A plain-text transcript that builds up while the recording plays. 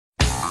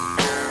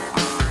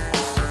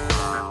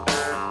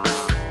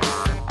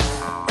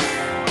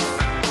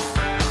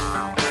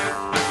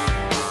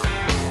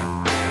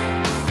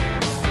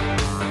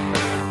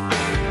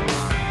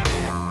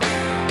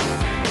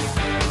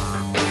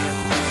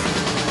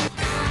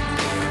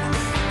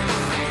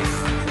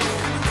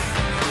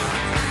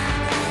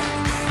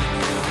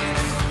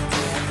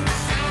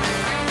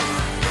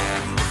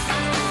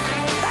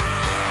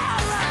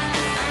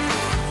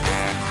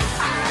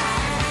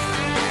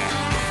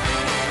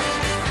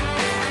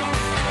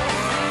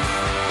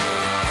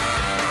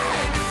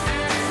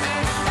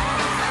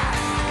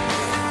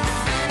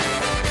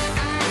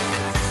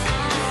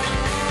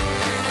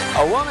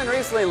A woman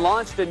recently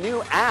launched a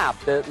new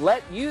app that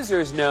let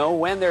users know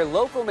when their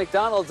local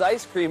McDonald's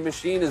ice cream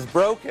machine is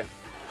broken.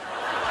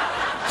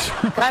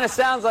 Kind of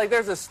sounds like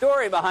there's a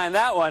story behind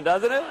that one,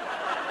 doesn't it?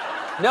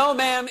 No,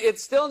 ma'am,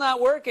 it's still not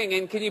working,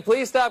 and can you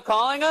please stop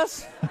calling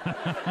us?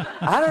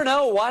 I don't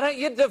know. Why don't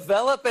you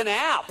develop an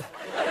app?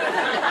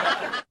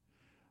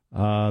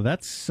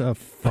 That's a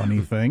funny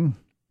thing.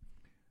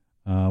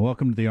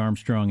 Welcome to the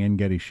Armstrong and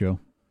Getty Show.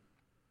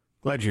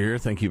 Glad you're here.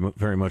 Thank you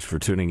very much for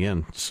tuning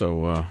in.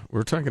 So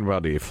we're talking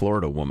about a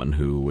Florida woman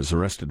who was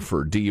arrested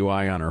for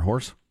DUI on her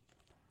horse.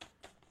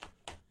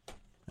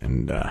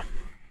 And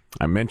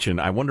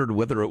I wondered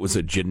whether it was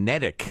a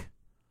genetic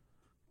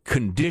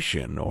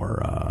condition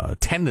or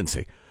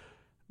tendency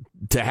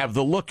to have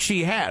the look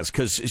she has,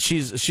 because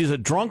she's a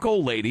drunk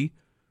old lady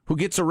who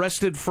gets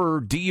arrested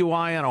for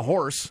DUI on a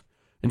horse,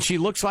 and she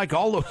looks like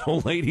all those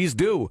old ladies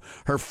do.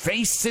 Her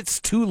face sits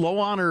too low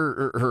on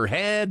her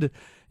head,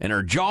 and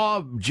her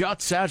jaw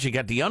juts out. She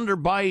got the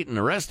underbite, and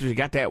the rest of she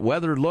got that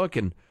weathered look.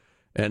 And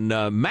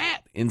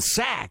Matt in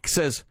Sac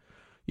says,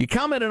 you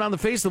commented on the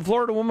face of the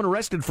Florida woman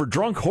arrested for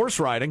drunk horse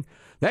riding.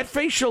 That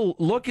facial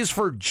look is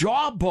for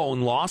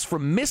jawbone loss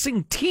from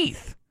missing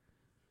teeth.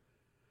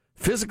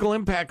 Physical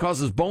impact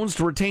causes bones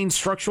to retain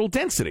structural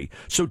density.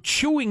 So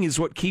chewing is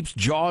what keeps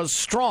jaws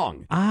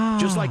strong.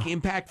 Just like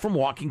impact from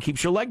walking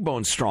keeps your leg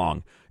bones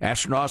strong.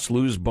 Astronauts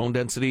lose bone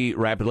density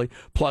rapidly.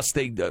 Plus,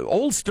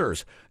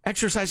 oldsters,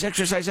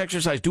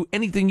 exercise. Do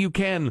anything you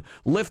can.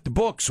 Lift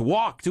books,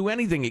 walk, do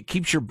anything. It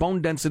keeps your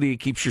bone density, it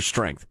keeps your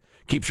strength,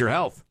 keeps your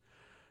health.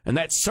 And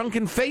that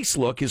sunken face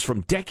look is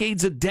from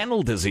decades of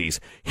dental disease.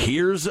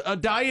 Here's a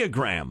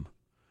diagram.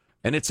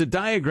 And it's a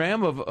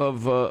diagram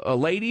of a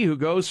lady who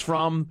goes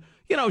from,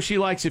 she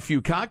likes a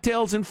few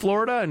cocktails in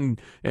Florida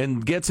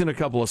and gets in a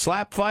couple of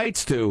slap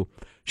fights, to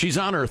she's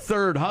on her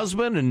third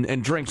husband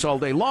and drinks all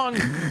day long,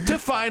 to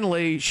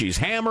finally she's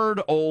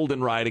hammered, old,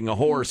 and riding a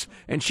horse,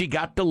 and she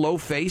got the low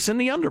face and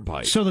the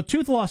underbite. So the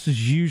tooth loss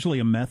is usually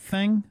a meth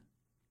thing?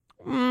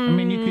 I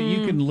mean,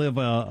 you can live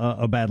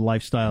a bad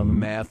lifestyle.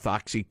 Meth,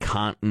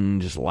 OxyContin,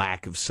 just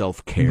lack of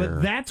self-care.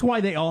 But that's why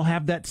they all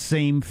have that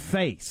same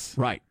face.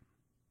 Right.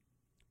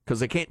 Because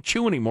they can't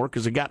chew anymore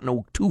because they got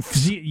no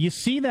tooths. You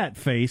see that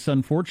face,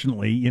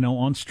 unfortunately,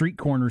 on street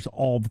corners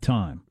all the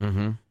time.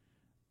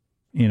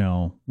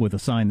 Mm-hmm. With a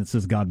sign that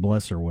says God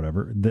bless or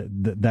whatever.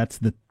 That's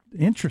the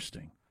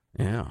interesting.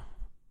 Yeah.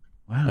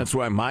 Wow. That's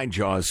why my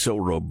jaw is so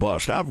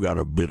robust. I've got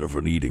a bit of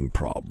an eating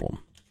problem.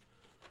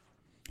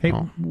 Hey,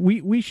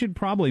 we should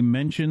probably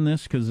mention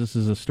this because this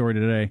is a story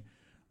today.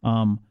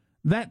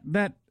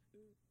 That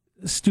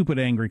stupid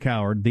angry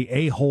coward, the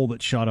a-hole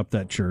that shot up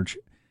that church,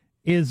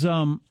 is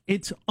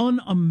it's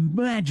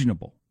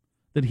unimaginable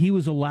that he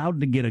was allowed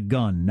to get a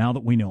gun now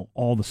that we know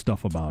all the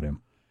stuff about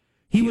him.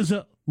 He was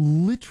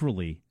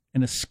literally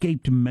an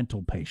escaped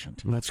mental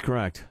patient. That's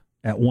correct.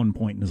 At one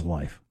point in his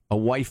life. A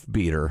wife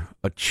beater,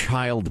 a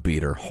child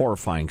beater,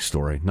 horrifying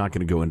story. Not going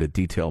to go into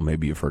detail.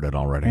 Maybe you've heard it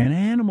already. An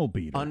animal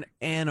beater. An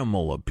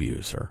animal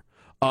abuser.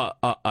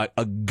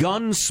 A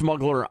gun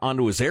smuggler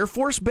onto his Air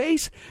Force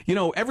base.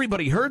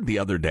 Everybody heard the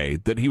other day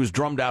that he was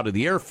drummed out of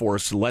the Air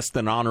Force, less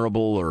than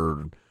honorable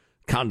or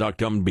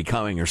conduct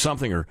unbecoming or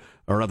something or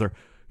other.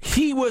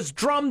 He was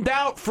drummed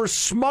out for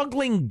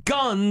smuggling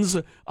guns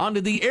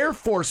onto the Air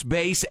Force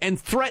base and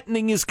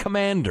threatening his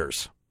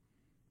commanders.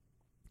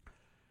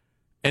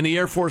 And the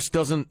Air Force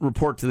doesn't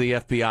report to the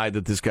FBI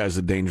that this guy's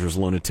a dangerous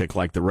lunatic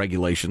like the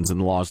regulations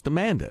and laws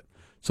demand it.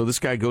 So this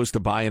guy goes to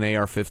buy an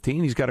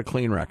AR-15. He's got a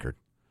clean record.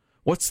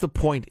 What's the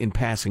point in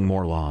passing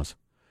more laws?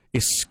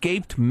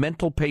 Escaped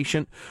mental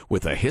patient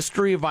with a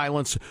history of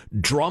violence,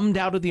 drummed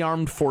out of the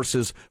armed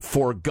forces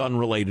for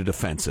gun-related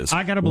offenses.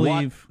 I got to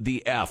believe... What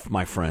the F,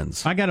 my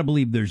friends? I got to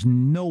believe there's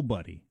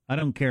nobody, I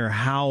don't care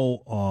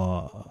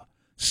how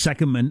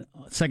Second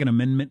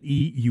Amendment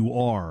you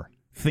are,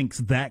 thinks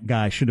that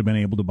guy should have been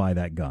able to buy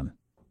that gun.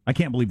 I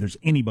can't believe there's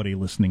anybody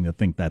listening that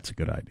think that's a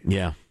good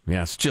idea.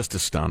 Yeah, it's just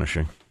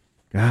astonishing.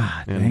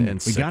 God,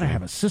 and we got to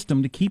have a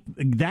system to keep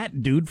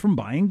that dude from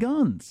buying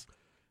guns.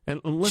 And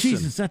listen,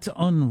 Jesus, that's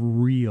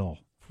unreal.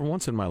 For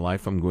once in my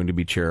life, I'm going to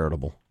be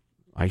charitable.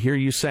 I hear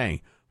you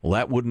saying, well,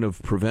 that wouldn't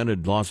have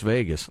prevented Las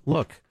Vegas.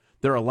 Look,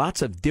 there are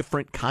lots of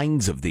different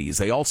kinds of these.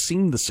 They all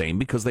seem the same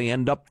because they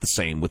end up the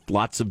same, with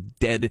lots of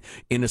dead,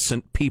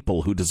 innocent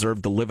people who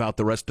deserve to live out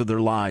the rest of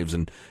their lives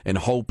and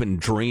hope and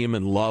dream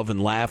and love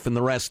and laugh and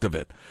the rest of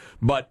it.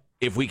 But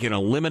if we can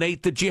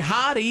eliminate the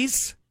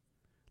jihadis,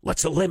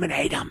 let's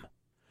eliminate them.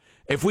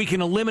 If we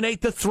can eliminate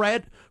the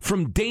threat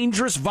from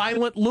dangerous,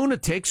 violent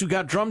lunatics who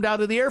got drummed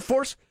out of the Air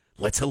Force,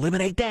 let's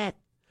eliminate that.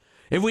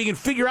 If we can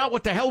figure out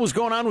what the hell was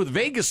going on with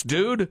Vegas,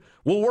 dude,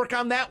 we'll work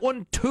on that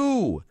one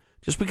too.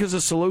 Just because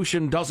a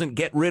solution doesn't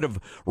get rid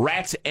of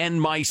rats and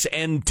mice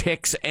and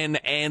ticks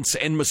and ants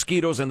and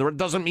mosquitoes, and it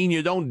doesn't mean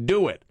you don't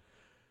do it.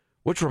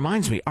 Which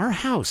reminds me, our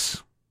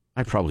house,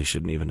 I probably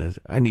shouldn't even,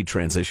 I need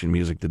transition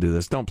music to do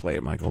this. Don't play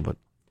it, Michael, but...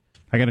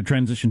 I got a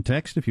transition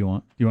text if you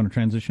want. You want a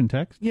transition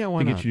text? Yeah, why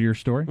not? To not? get you to your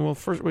story? Well,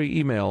 first we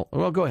email.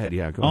 Well, go ahead.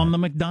 Yeah, go On ahead. the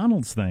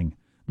McDonald's thing.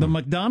 The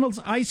McDonald's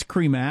ice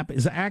cream app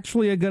is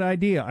actually a good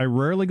idea. I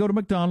rarely go to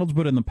McDonald's,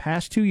 but in the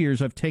past 2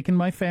 years, I've taken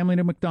my family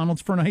to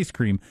McDonald's for an ice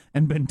cream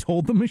and been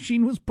told the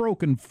machine was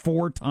broken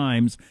 4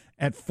 times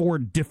at 4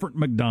 different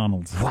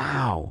McDonald's.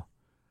 Wow.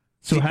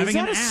 So is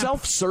that a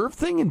self-serve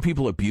thing and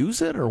people abuse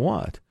it or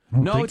what?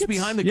 No, it's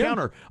behind the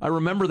counter. I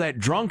remember that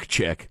drunk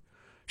chick.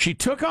 She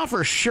took off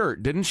her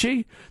shirt, didn't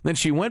she? Then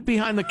she went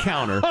behind the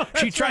counter.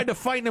 She tried to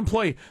fight an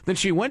employee. Then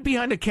she went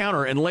behind the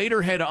counter and laid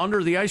her head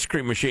under the ice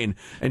cream machine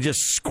and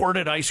just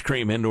squirted ice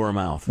cream into her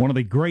mouth. One of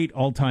the great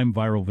all-time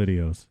viral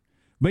videos.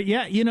 But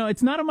yeah,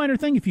 it's not a minor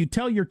thing if you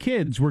tell your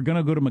kids we're going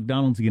to go to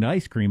McDonald's to get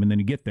ice cream, and then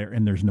you get there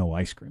and there's no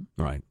ice cream.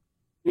 Right.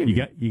 You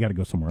got to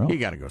go somewhere else. You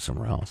got to go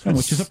somewhere else.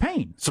 Which is a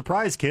pain.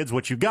 Surprise, kids,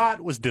 what you got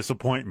was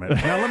disappointment.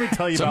 Now let me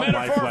tell you about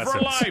life lessons. It's a metaphor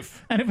for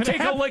life. And if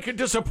take a lick of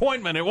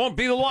disappointment. It won't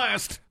be the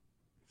last.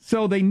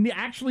 So they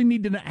actually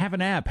need to have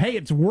an app. Hey,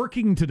 it's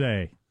working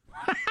today.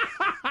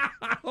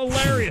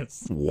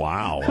 Hilarious.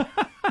 Wow.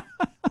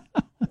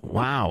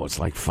 Wow, it's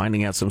like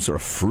finding out some sort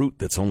of fruit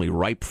that's only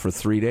ripe for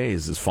 3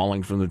 days is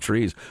falling from the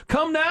trees.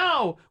 Come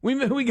now.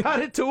 We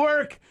got it to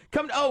work.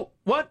 Come. Oh,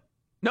 what?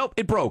 Nope,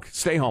 it broke.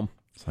 Stay home.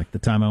 It's like the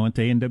time I went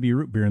to A&W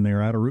Root Beer and they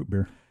were out of root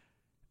beer.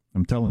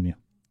 I'm telling you.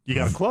 You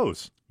got to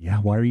close. Yeah,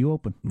 why are you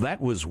open?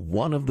 That was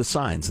one of the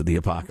signs of the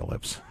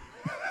apocalypse.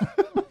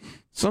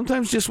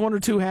 Sometimes just 1 or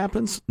 2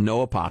 happens,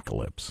 no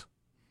apocalypse.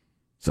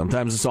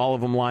 Sometimes it's all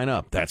of them line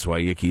up. That's why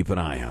you keep an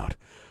eye out.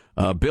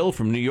 Bill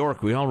from New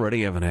York, we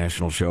already have a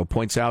national show,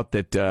 points out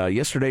that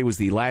yesterday was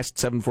the last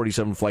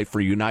 747 flight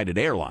for United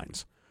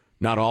Airlines.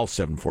 Not all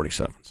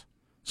 747s.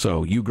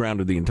 So you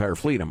grounded the entire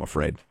fleet, I'm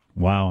afraid.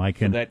 Wow, I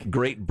can. That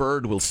great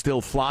bird will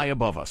still fly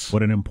above us.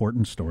 What an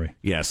important story.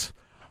 Yes.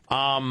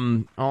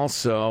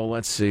 Also,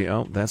 let's see.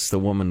 Oh, that's the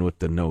woman with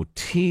the no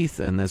teeth.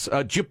 And this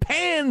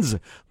Japan's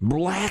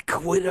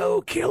Black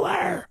Widow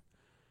killer.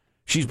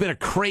 She's been a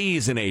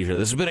craze in Asia.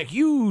 This has been a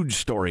huge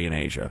story in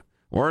Asia.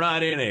 We're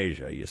not in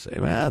Asia, you say.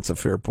 Well, that's a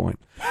fair point.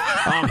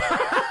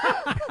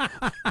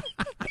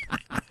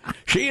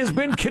 She has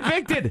been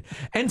convicted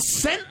and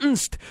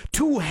sentenced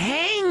to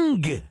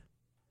hang.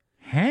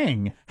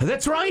 Hang?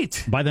 That's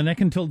right. By the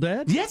neck until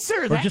dead? Yes,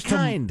 sir. That just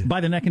kind.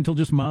 By the neck until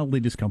just mildly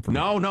discomfort?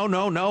 No.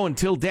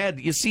 Until dead.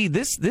 You see,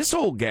 this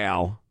old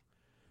gal,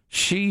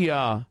 she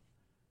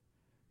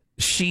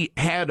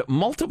had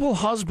multiple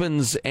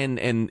husbands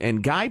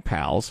and guy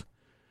pals.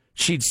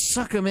 She'd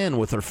suck them in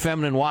with her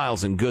feminine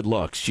wiles and good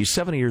looks. She's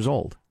 70 years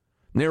old.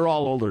 And they're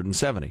all older than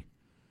 70.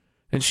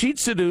 And she'd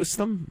seduce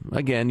them,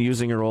 again,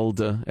 using her old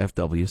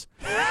FWs.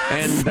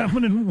 And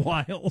feminine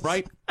wiles.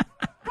 Right.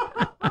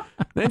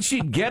 Then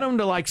she'd get them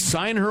to,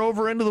 sign her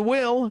over into the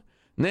will.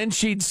 And then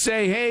she'd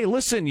say, hey,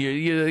 listen,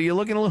 you're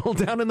looking a little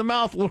down in the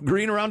mouth, a little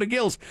green around the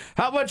gills.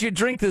 How about you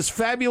drink this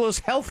fabulous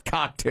health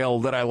cocktail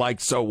that I like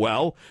so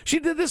well? She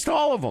did this to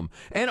all of them.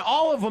 And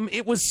all of them,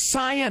 it was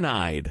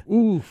cyanide.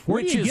 Oof,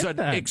 which is an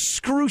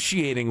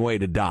excruciating way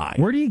to die.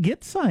 Where do you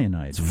get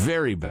cyanide? It's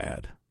very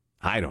bad.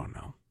 I don't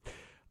know.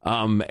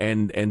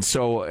 And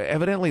so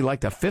evidently, the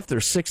 5th or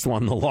 6th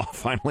one, the law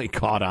finally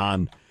caught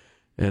on.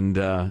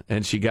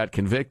 And she got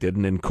convicted.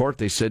 And in court,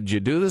 they said, did you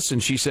do this?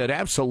 And she said,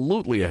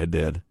 absolutely, I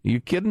did. Are you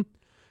kidding?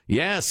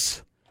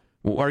 Yes.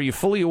 Well, are you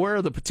fully aware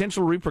of the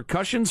potential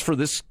repercussions for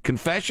this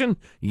confession?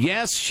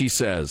 Yes, she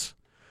says.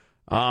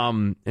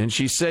 And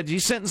she said,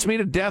 you sentence me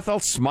to death, I'll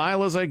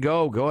smile as I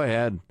go. Go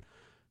ahead.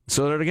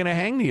 So they're going to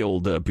hang the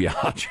old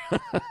biatch.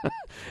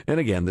 And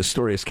again, this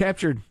story has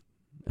captured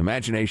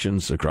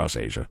imaginations across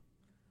Asia.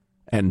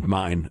 And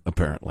mine,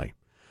 apparently.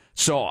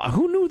 So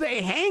who knew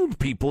they hanged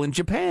people in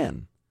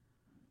Japan?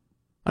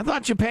 I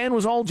thought Japan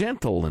was all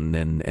gentle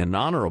and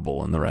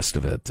honorable and the rest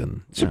of it.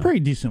 And it's a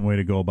pretty decent way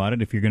to go about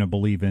it if you're going to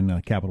believe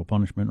in capital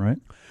punishment, right?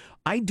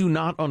 I do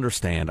not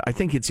understand. I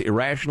think it's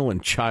irrational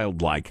and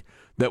childlike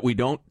that we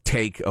don't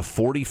take a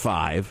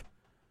 .45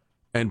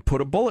 and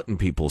put a bullet in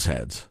people's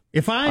heads.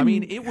 I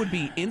mean, it would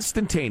be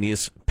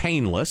instantaneous,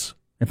 painless.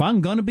 If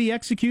I'm going to be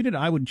executed,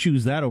 I would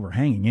choose that over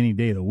hanging any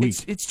day of the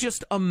week. It's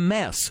just a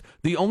mess.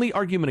 The only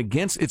argument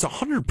against it's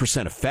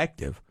 100%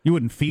 effective. You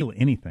wouldn't feel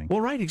anything.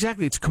 Well, right,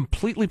 exactly. It's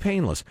completely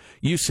painless.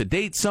 You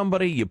sedate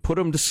somebody, you put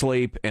them to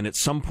sleep, and at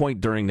some point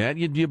during that,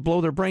 you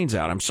blow their brains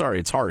out. I'm sorry,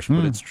 it's harsh,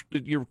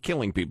 but you're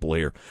killing people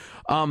here.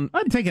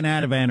 I'd take an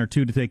Ativan or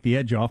two to take the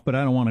edge off, but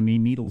I don't want any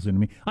needles in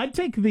me. I'd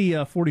take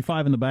the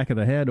 45 in the back of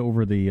the head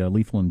over the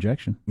lethal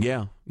injection.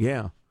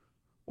 Yeah.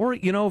 Or,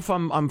 if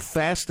I'm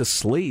fast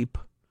asleep...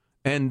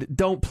 And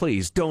don't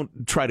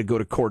try to go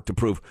to court to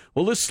prove,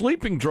 well, this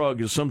sleeping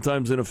drug is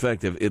sometimes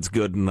ineffective. It's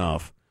good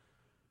enough.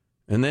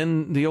 And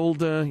then the old,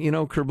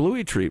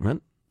 kerblooey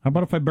treatment. How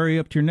about if I bury you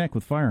up to your neck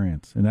with fire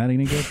ants? Is that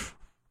any good?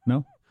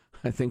 No?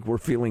 I think we're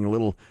feeling a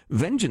little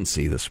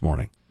vengeance-y this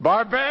morning.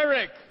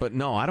 Barbaric! But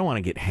no, I don't want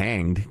to get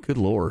hanged. Good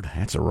Lord,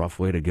 that's a rough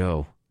way to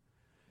go.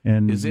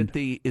 And is it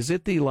the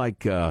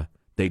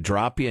they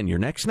drop you and your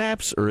neck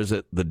snaps, or is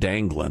it the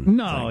dangling?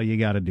 No, thing? You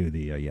got to do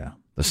the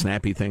The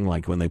snappy thing,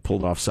 like when they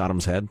pulled off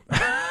Sodom's head?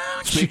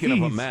 Speaking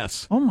of a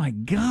mess. Oh, my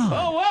God.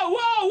 Oh,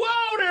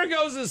 whoa, there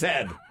goes his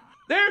head.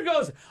 There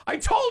goes. I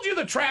told you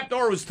the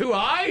trapdoor was too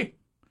high.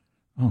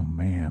 Oh,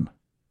 man.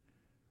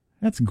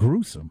 That's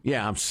gruesome.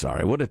 Yeah, I'm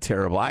sorry. What a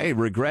terrible... I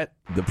regret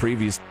the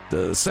previous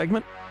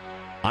segment.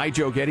 I,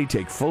 Joe Getty,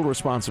 take full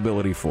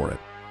responsibility for it.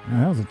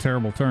 That was a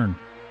terrible turn.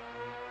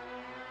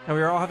 And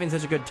we were all having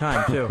such a good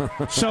time, too.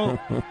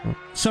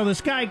 So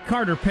this guy,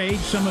 Carter Page,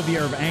 some of you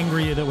are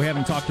angry that we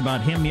haven't talked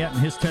about him yet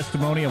and his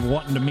testimony of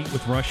wanting to meet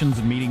with Russians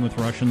and meeting with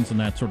Russians and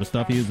that sort of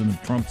stuff. He was in the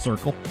Trump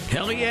circle.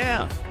 Hell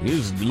yeah. He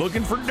was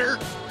looking for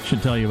dirt.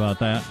 Should tell you about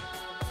that.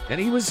 And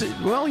he was,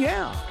 well,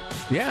 yeah.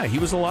 Yeah, he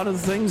was a lot of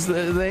the things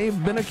that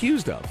they've been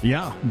accused of.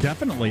 Yeah,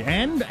 definitely.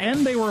 And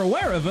they were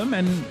aware of him,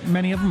 and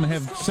many of them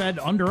have said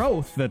under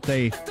oath that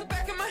they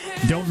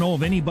don't know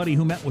of anybody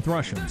who met with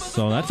Russians.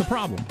 So that's a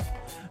problem.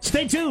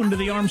 Stay tuned to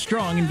the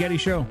Armstrong and Getty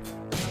Show.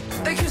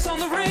 They kiss on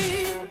the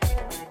ring.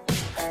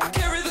 I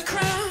carry the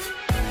crown.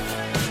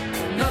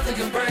 Nothing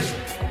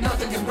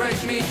can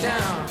break me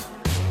down.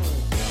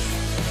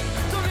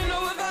 Don't you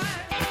know if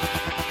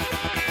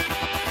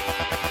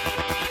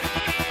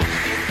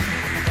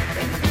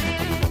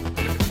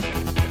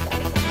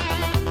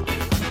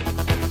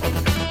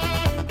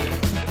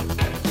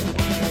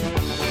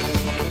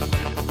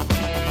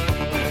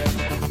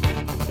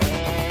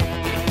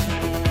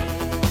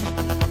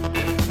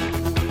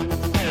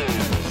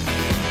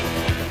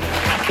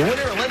The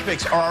Winter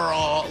Olympics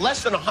are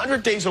less than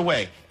 100 days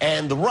away,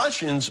 and the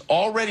Russians,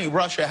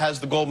 Russia has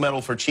the gold medal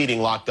for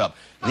cheating locked up.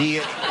 They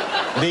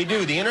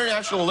do. The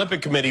International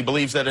Olympic Committee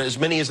believes that as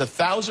many as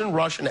 1,000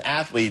 Russian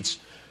athletes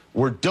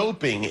were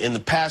doping in the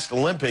past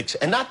Olympics,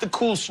 and not the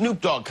cool Snoop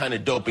Dogg kind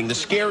of doping, the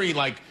scary,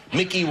 like,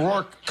 Mickey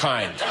Rourke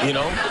kind, you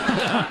know?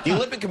 The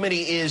Olympic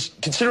Committee is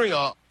considering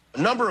a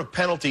number of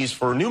penalties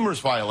for numerous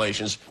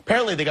violations.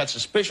 Apparently they got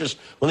suspicious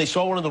when they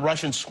saw one of the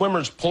Russian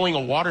swimmers pulling a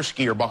water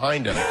skier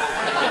behind him.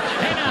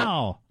 Hey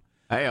now.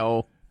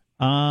 Hey-oh.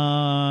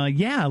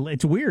 Yeah,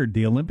 it's weird.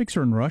 The Olympics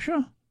are in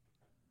Russia?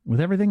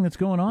 With everything that's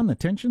going on, the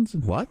tensions?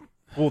 What?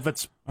 Well,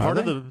 that's part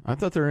of the... I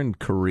thought they're in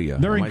Korea.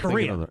 They're Am in I thinking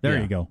Korea. of There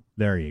yeah. you go.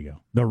 There you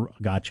go.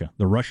 Gotcha.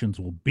 The Russians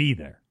will be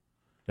there.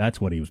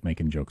 That's what he was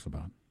making jokes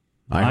about.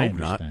 I hope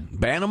understand. not.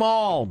 Ban them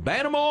all.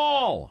 Ban them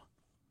all.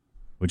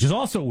 Which is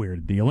also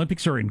weird. The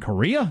Olympics are in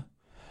Korea?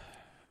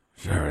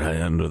 Sure,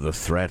 under the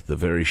threat, the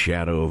very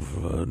shadow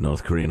of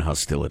North Korean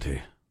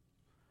hostility.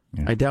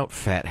 Yeah. I doubt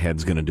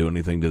Fathead's going to do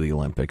anything to the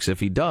Olympics. If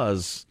he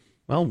does,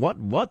 well,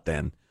 what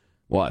then?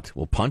 What?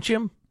 We'll punch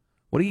him?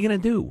 What are you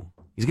going to do?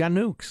 He's got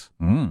nukes.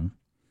 Mm.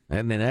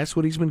 And then that's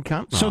what he's been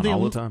counting on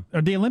all the time.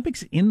 Are the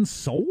Olympics in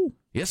Seoul?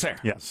 Yes, sir.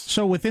 Yes.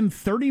 So within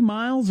 30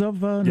 miles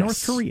of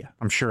North Korea?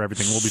 I'm sure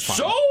everything will be fine.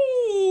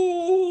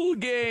 Seoul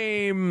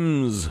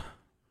Games.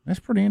 That's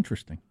pretty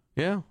interesting.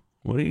 Yeah.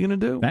 What are you going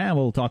to do?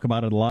 We'll talk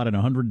about it a lot in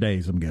 100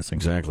 days, I'm guessing.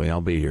 Exactly.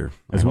 I'll be here.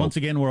 As once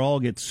again, we'll all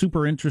get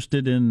super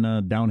interested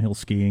in downhill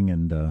skiing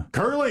and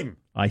curling,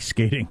 ice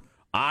skating.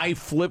 I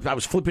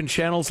was flipping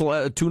channels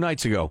 2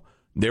 nights ago.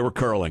 They were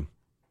curling.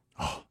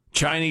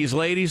 Chinese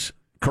ladies,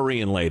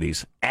 Korean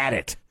ladies, at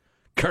it.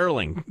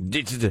 Curling.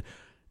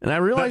 And I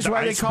realized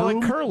why they call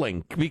it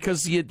curling.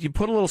 Because you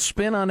put a little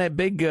spin on that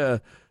big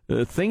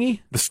thingy.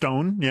 The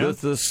stone, yeah.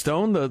 The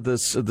stone, the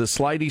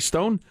slidey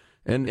stone.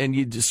 And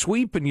you just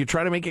sweep and you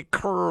try to make it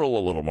curl a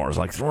little more. It's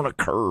like throwing a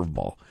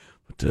curveball.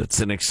 But it's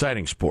an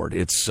exciting sport.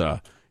 It's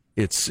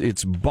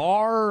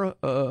bar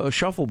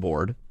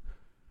shuffleboard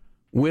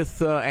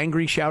with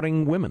angry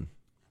shouting women.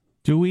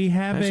 Do we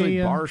have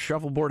Actually, bar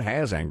shuffleboard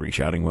has angry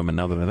shouting women,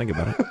 now that I think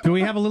about it. Do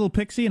we have a little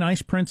pixie, an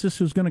ice princess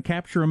who's going to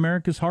capture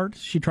America's heart?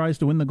 She tries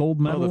to win the gold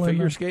medal the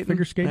figure skating?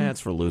 Figure skating?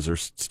 That's for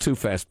losers. It's too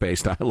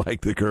fast-paced. I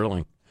like the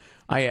curling.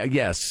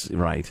 Yes,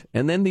 right.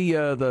 And then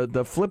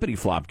the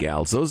flippity-flop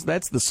gals,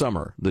 that's the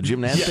summer. The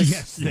gymnastics?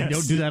 Yes, they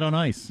don't do that on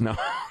ice. No.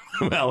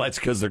 Well, that's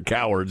because they're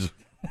cowards.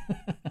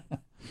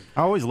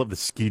 I always love the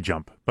ski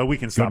jump, but we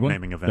can stop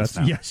naming events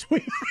now. Yes,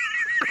 we...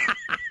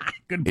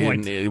 Good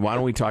point. Why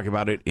don't we talk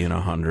about it in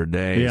 100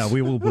 days? Yeah,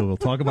 we will. We'll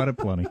talk about it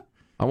plenty.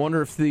 I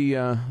wonder if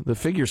the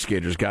figure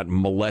skaters got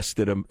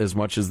molested as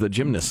much as the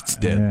gymnasts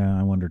did. Yeah,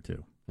 I wonder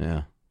too.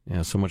 Yeah.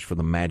 So much for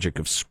the magic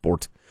of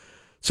sport.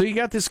 So you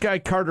got this guy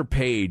Carter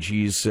Page.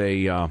 He's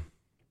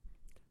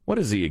what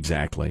is he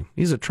exactly?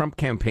 He's a Trump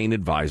campaign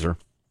advisor.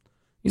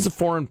 He's a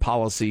foreign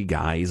policy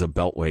guy. He's a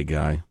Beltway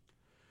guy.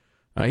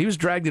 He was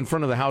dragged in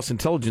front of the House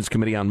Intelligence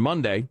Committee on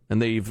Monday,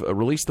 and they've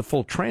released the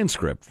full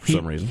transcript for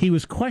some reason. He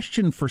was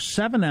questioned for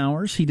 7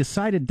 hours. He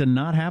decided to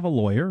not have a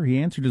lawyer. He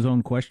answered his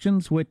own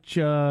questions, which,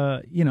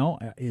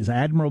 is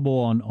admirable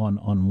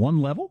on one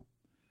level.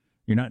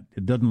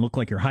 It doesn't look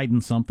like you're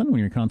hiding something when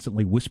you're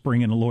constantly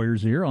whispering in a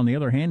lawyer's ear. On the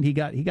other hand, he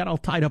got all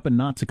tied up in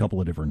knots a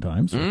couple of different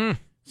times.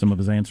 Some of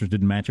his answers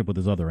didn't match up with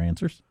his other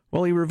answers.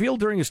 Well, he revealed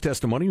during his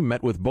testimony he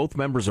met with both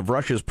members of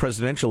Russia's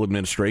presidential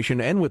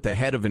administration and with the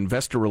head of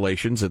investor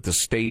relations at the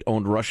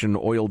state-owned Russian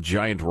oil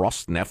giant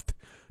Rosneft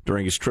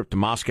during his trip to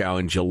Moscow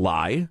in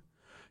July.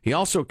 He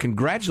also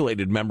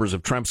congratulated members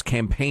of Trump's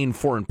campaign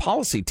foreign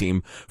policy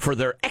team for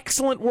their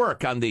excellent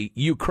work on the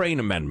Ukraine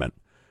amendment.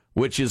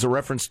 which is a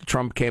reference to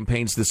Trump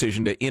campaign's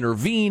decision to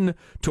intervene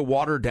to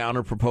water down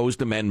a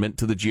proposed amendment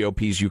to the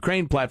GOP's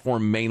Ukraine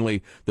platform,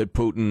 mainly that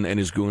Putin and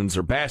his goons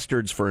are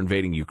bastards for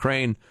invading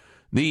Ukraine.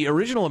 The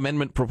original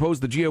amendment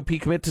proposed the GOP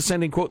commit to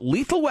sending, quote,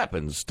 lethal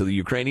weapons to the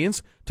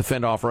Ukrainians to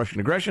fend off Russian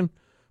aggression,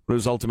 but it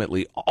was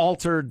ultimately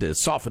altered,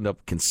 softened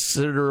up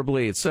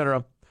considerably,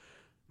 etc.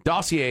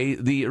 Dossier,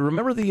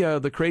 remember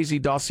the crazy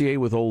dossier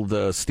with old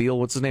Steele?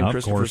 What's his name? Of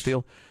Christopher course.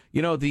 Steele?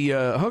 You know, the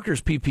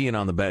hookers pee-peeing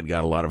on the bed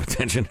got a lot of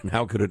attention, and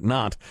how could it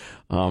not?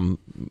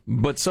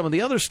 But some of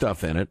the other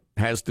stuff in it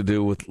has to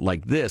do with,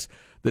 like this.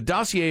 The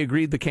dossier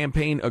the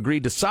campaign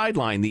agreed to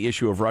sideline the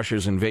issue of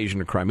Russia's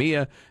invasion of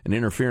Crimea and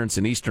interference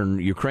in eastern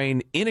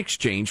Ukraine in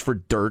exchange for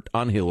dirt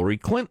on Hillary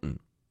Clinton.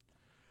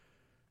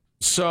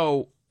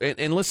 So,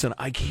 and listen,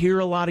 I hear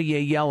a lot of you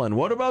yelling,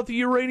 what about the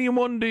Uranium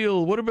One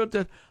deal? What about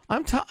that?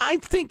 I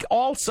think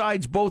all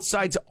sides, both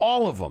sides,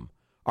 all of them,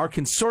 are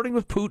consorting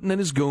with Putin and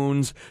his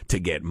goons to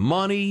get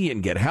money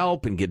and get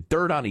help and get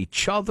dirt on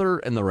each other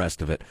and the rest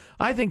of it.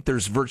 I think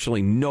there's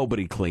virtually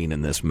nobody clean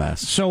in this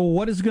mess. So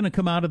what is going to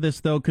come out of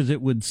this, though? Because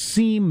it would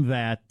seem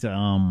that,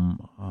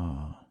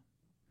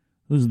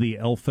 who's the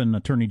elfin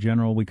attorney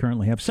general we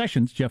currently have?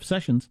 Jeff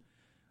Sessions,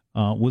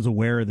 was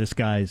aware of this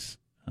guy's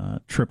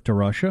trip to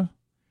Russia.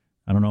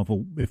 I don't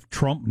know if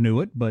Trump knew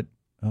it, but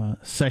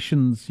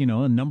Sessions, a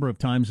number of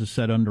times has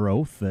said under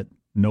oath that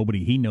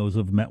nobody he knows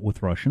of met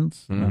with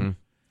Russians. Mm-hmm.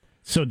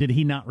 So did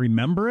he not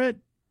remember it?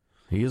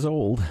 He is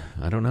old.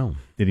 I don't know.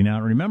 Did he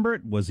not remember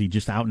it? Was he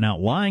just out and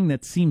out lying?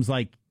 It seems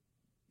odd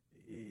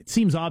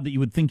that you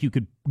would think you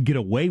could get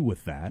away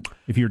with that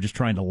if you're just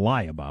trying to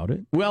lie about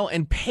it. Well,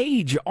 and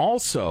Page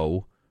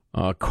also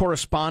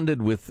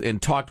corresponded with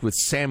and talked with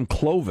Sam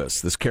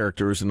Clovis. This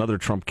character is another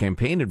Trump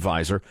campaign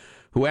advisor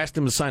who asked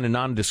him to sign a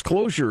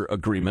non-disclosure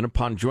agreement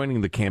upon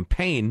joining the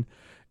campaign.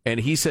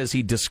 And he says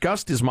he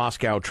discussed his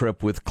Moscow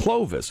trip with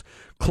Clovis.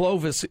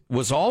 Clovis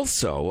was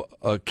also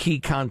a key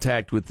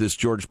contact with this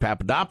George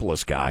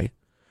Papadopoulos guy,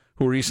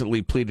 who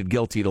recently pleaded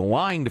guilty to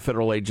lying to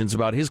federal agents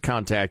about his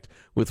contact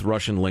with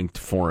Russian-linked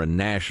foreign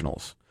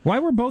nationals. Why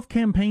were both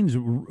campaigns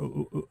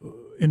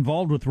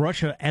involved with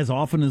Russia as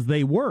often as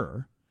they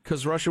were?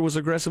 Because Russia was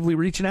aggressively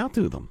reaching out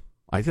to them,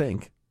 I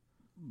think.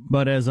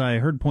 But as I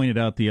heard pointed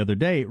out the other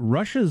day,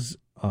 Russia's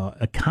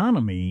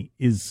economy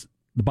is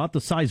about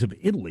the size of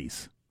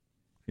Italy's.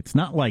 It's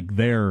not like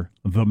they're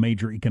the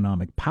major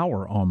economic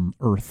power on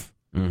Earth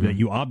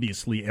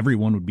that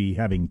everyone would be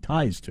having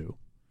ties to.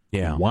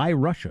 Yeah. Why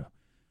Russia?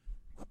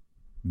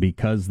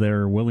 Because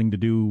they're willing to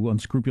do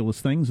unscrupulous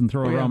things and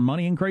throw around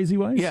money in crazy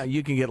ways? Yeah,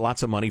 you can get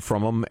lots of money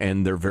from them,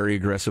 and they're very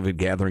aggressive at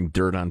gathering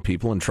dirt on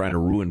people and trying to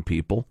ruin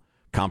people,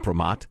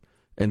 compromat.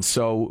 And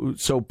so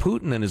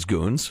Putin and his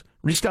goons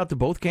reached out to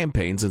both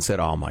campaigns and said,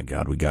 oh, my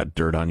God, we got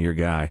dirt on your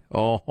guy.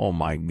 Oh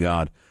my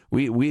God.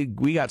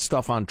 We got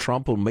stuff on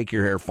Trump will make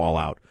your hair fall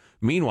out.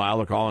 Meanwhile,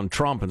 they're calling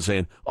Trump and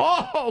saying,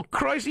 oh,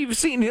 Christ, you've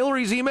seen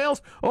Hillary's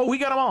emails? Oh, we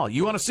got them all.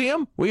 You want to see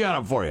them? We got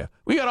them for you.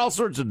 We got all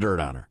sorts of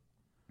dirt on her.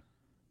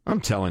 I'm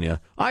telling you,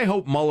 I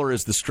hope Mueller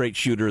is the straight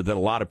shooter that a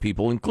lot of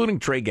people, including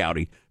Trey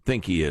Gowdy,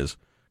 think he is.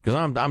 Because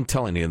I'm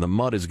telling you, the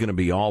mud is going to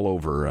be all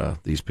over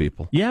these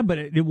people. Yeah, but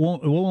it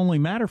will only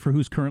matter for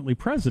who's currently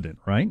president,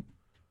 right?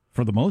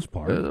 For the most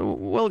part.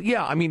 Well,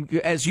 yeah. I mean,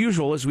 as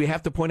usual, as we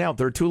have to point out,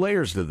 there are two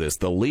layers to this: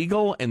 the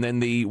legal and then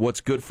the what's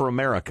good for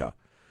America.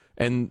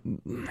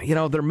 And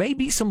there may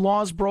be some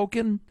laws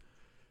broken.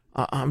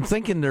 I'm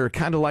thinking they're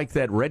kind of like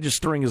that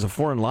registering as a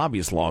foreign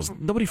lobbyist laws.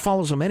 Nobody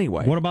follows them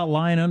anyway. What about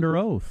lying under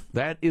oath?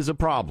 That is a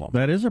problem.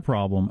 That is a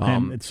problem.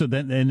 And so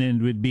then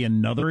it would be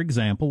another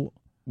example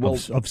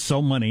of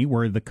so many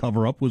where the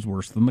cover-up was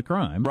worse than the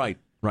crime.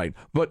 Right.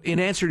 But in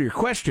answer to your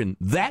question,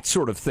 that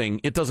sort of thing,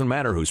 it doesn't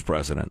matter who's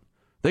president.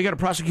 They got to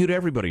prosecute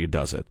everybody who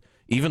does it.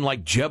 Even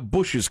like Jeb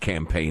Bush's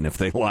campaign, if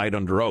they lied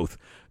under oath.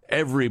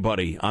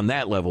 Everybody on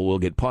that level will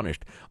get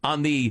punished.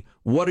 On the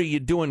what are you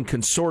doing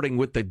consorting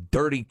with the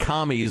dirty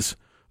commies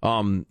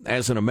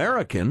as an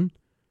American,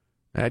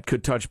 that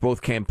could touch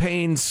both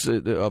campaigns.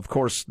 Of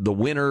course, the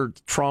winner,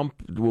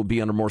 Trump, will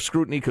be under more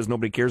scrutiny because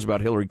nobody cares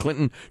about Hillary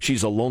Clinton.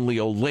 She's a lonely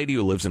old lady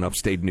who lives in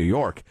upstate New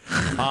York.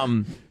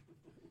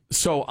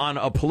 So on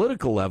a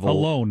political level...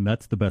 Alone,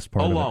 that's the best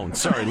part Alone, of it.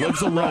 Sorry,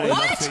 lives alone.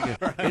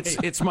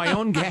 It's my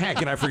own gag,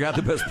 and I forgot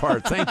the best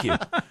part. Thank you.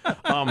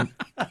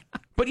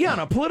 But yeah, on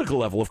a political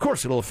level, of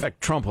course, it'll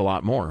affect Trump a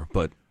lot more.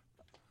 But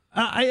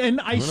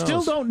I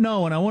still don't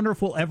know, and I wonder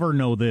if we'll ever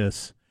know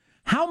this.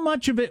 How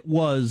much of it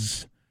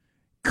was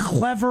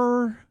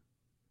clever,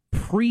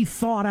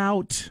 pre-thought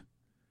out,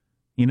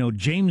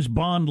 James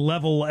Bond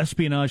level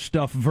espionage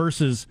stuff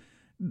versus...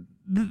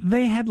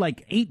 They had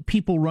like 8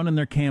 people running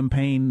their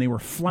campaign. They were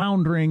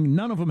floundering.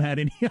 None of them had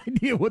any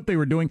idea what they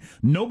were doing.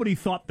 Nobody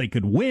thought they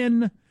could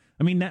win.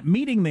 I mean, that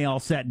meeting they all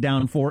sat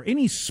down for,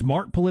 any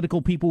smart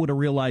political people would have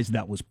realized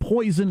that was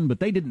poison, but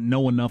they didn't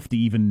know enough to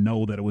even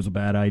know that it was a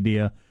bad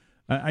idea.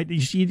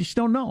 You just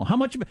don't know. How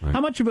much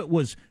of it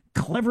was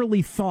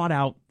cleverly thought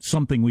out,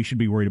 something we should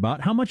be worried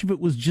about? How much of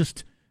it was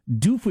just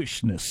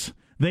doofishness?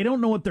 They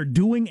don't know what they're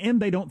doing, and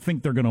they don't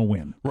think they're going to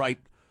win. Right.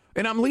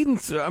 And I'm reading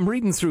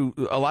through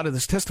a lot of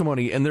this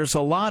testimony, and there's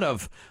a lot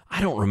of, I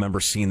don't remember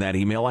seeing that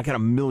email. I got a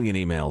million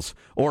emails.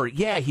 Or,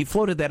 yeah, he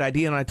floated that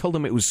idea, and I told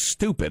him it was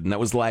stupid, and that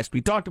was the last we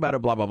talked about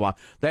it, blah, blah, blah.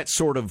 That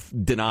sort of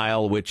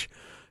denial, which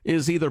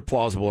is either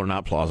plausible or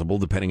not plausible,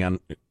 depending on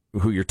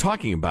who you're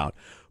talking about.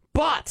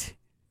 But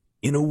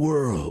in a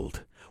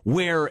world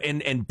where,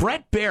 and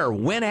Brett Baer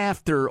went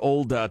after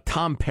old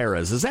Tom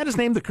Perez. Is that his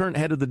name, the current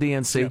head of the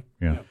DNC?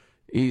 Yeah.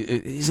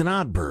 He's an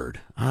odd bird.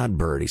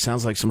 He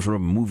sounds like some sort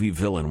of movie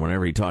villain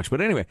whenever he talks.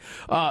 But anyway,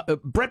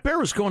 Brett Baer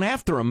was going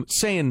after him,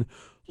 saying,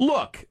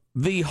 look,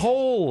 the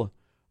whole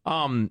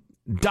Donna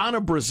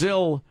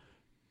Brazile,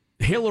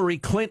 Hillary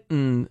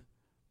Clinton,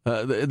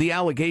 the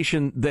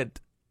allegation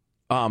that...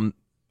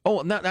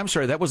 I'm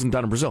sorry, that wasn't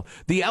Donna Brazile.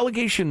 The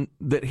allegation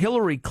that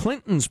Hillary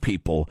Clinton's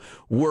people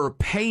were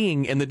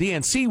paying, and the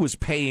DNC was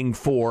paying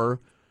for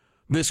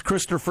this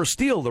Christopher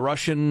Steele, the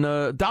Russian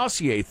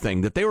dossier thing,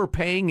 that they were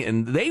paying,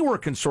 and they were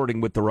consorting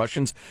with the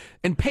Russians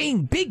and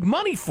paying big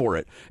money for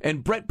it.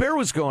 And Brett Baer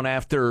was going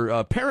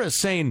after Perez,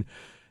 saying,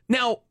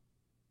 now,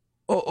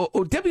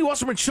 Debbie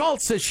Wasserman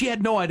Schultz says she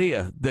had no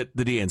idea that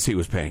the DNC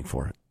was paying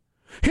for it.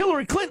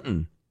 Hillary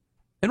Clinton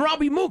and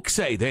Robbie Mook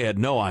say they had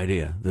no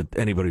idea that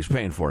anybody was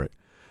paying for it.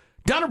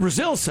 Donna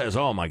Brazile says,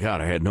 oh, my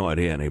God, I had no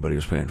idea anybody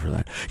was paying for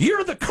that.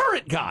 You're the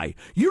current guy.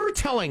 You're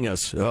telling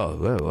us,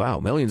 oh, wow,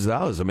 millions of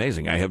dollars,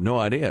 amazing. I have no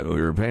idea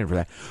we were paying for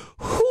that.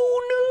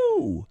 Who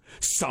knew?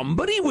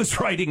 Somebody was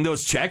writing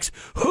those checks.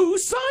 Who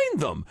signed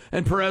them?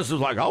 And Perez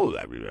was like, oh,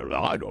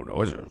 I don't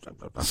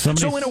know.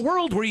 So in a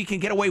world where you can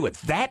get away with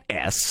that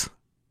S...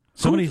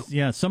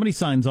 Somebody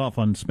signs off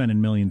on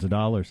spending millions of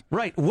dollars.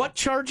 Right. What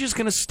charge is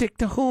going to stick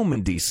to whom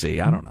in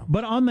D.C.? I don't know.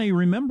 But on the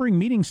remembering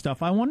meeting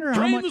stuff, I wonder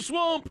how much... the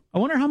swamp! I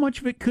wonder how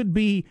much of it could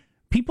be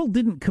people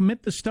didn't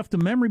commit this stuff to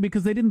memory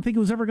because they didn't think it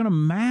was ever going to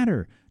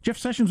matter. Jeff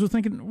Sessions was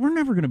thinking, we're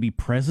never going to be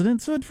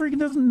president, so it freaking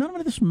doesn't... None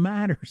of this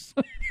matters.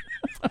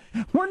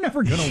 We're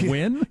never going to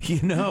win.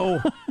 You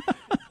know,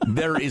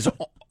 there is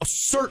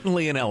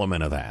certainly an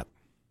element of that.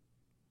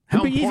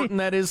 How important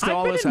that is to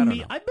all this, I don't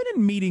know. I've been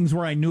in meetings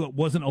where I knew it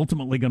wasn't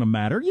ultimately going to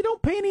matter. You don't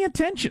pay any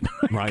attention.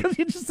 Right. Because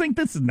you just think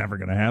this is never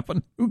going to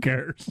happen. Who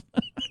cares?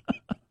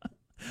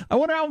 I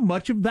wonder how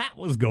much of that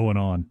was going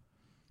on.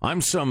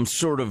 I'm some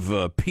sort of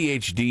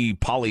PhD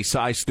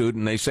poli-sci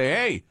student. They say,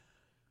 hey,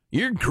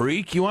 you're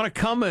Greek. You want to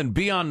come and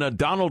be on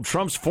Donald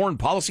Trump's foreign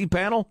policy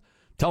panel?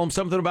 Tell him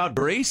something about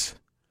Greece?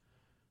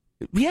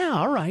 Yeah,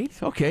 all right.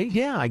 Okay,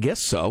 yeah, I guess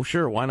so.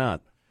 Sure, why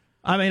not?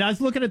 I mean, I was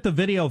looking at the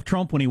video of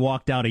Trump when he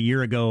walked out a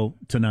year ago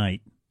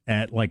tonight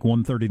at like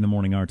 1:30 in the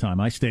morning our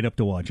time. I stayed up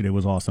to watch it. It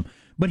was awesome.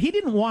 But he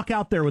didn't walk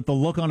out there with the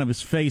look on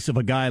his face of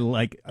a guy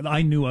like,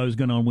 I knew I was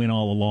going to win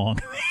all along.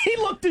 He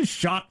looked as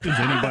shocked as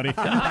anybody.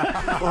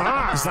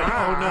 He's like,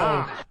 oh,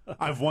 no,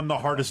 I've won the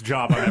hardest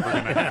job I'm ever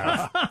going to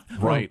have.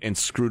 Right, and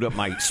screwed up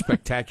my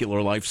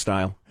spectacular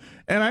lifestyle.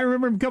 And I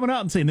remember him coming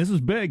out and saying, this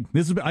is big.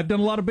 I've done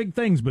a lot of big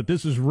things, but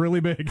this is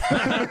really big.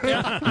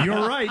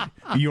 You're right.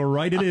 You're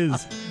right, it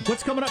is.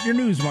 What's coming up in your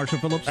news, Marshall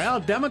Phillips? Well,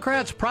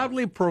 Democrats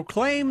proudly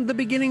proclaim the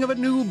beginning of a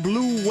new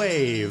blue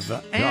wave.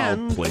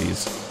 And,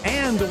 please.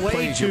 And the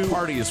way your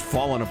party is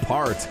falling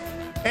apart.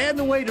 And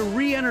the way to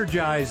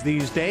re-energize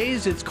these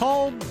days, it's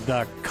called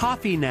the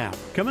coffee nap.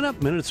 Coming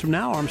up minutes from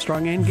now,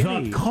 Armstrong and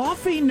Getty. The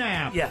coffee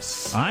nap?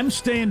 Yes. I'm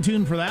staying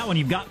tuned for that one.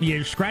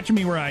 You're scratching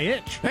me where I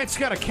itch. It's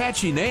got a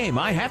catchy name.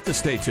 I have to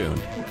stay tuned.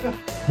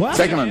 What?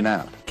 Taking a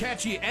nap.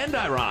 Catchy and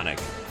ironic.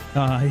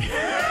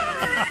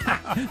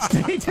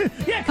 Stay tuned.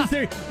 Yeah, because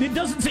it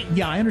doesn't say...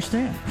 Yeah, I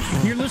understand.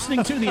 You're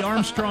listening to the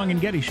Armstrong and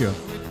Getty Show.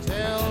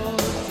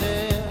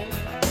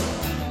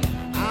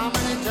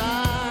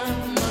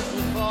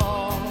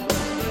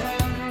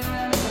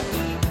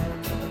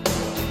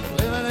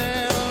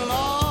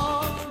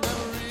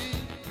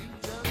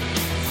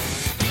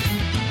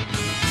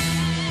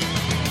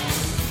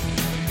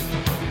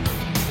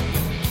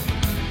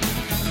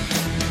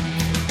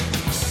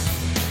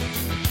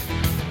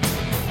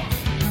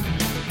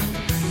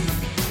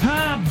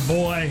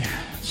 Boy,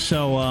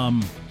 so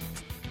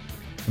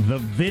the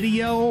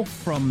video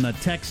from the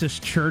Texas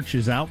church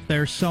is out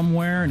there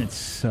somewhere, and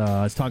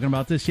I was talking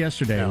about this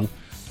yesterday. Yeah.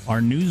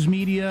 Our news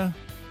media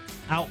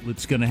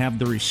outlet's going to have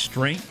the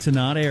restraint to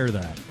not air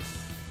that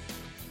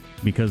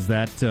because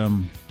that's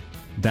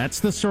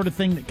the sort of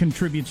thing that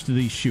contributes to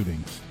these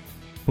shootings,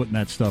 putting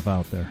that stuff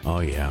out there.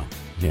 Oh, yeah.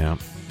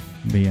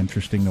 Be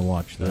interesting to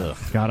watch that. Ugh.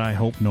 God, I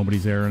hope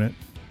nobody's airing it.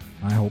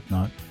 I hope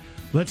not.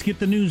 Let's get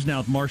the news now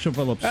with Marshall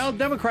Phillips. Well,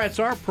 Democrats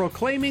are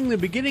proclaiming the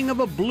beginning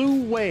of a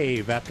blue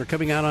wave after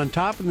coming out on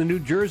top in the New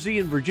Jersey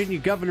and Virginia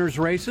governor's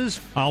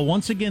races. I'll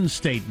once again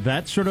state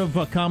that sort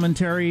of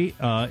commentary,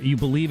 you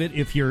believe it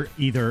if you're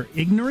either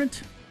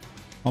ignorant,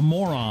 a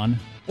moron,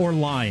 or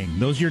lying.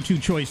 Those are your two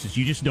choices.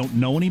 You just don't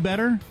know any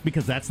better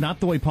because that's not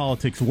the way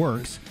politics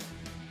works.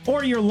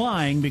 Or you're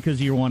lying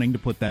because you're wanting to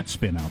put that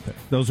spin out there.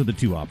 Those are the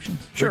two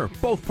options. Sure,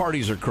 both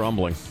parties are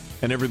crumbling.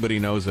 And everybody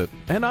knows it,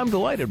 and I'm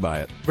delighted by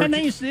it. And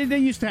they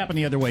used to happen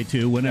the other way,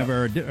 too,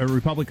 whenever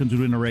Republicans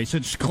would win a race.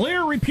 It's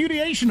clear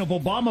repudiation of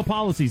Obama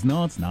policies.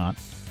 No, it's not.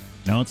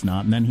 No, it's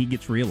not. And then he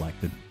gets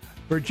reelected.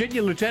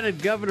 Virginia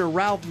Lieutenant Governor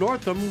Ralph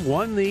Northam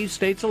won the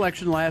state's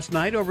election last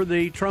night over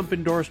the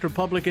Trump-endorsed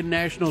Republican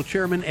National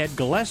Chairman Ed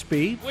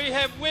Gillespie. We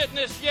have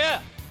witnessed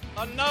yet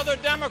another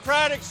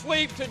Democratic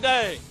sweep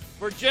today.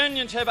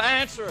 Virginians have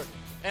answered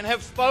and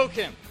have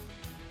spoken.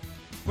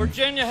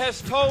 Virginia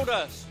has told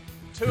us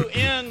to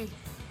end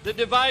the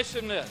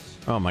divisiveness.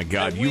 Oh, my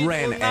God. And we You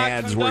ran will not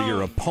ads where your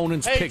condone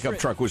opponent's hatred pickup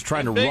truck was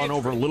trying to and run bigotry.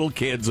 over little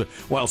kids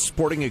while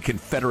sporting a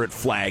Confederate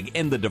flag.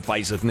 End the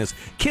divisiveness.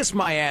 Kiss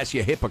my ass,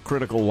 you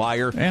hypocritical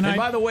liar. And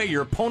by the way,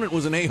 your opponent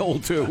was an a-hole,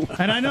 too.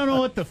 And I don't know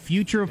what the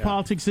future of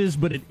politics is,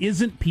 but it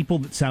isn't people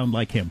that sound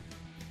like him.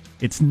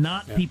 It's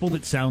not people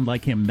that sound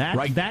like him.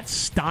 That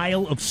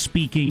style of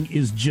speaking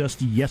is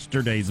just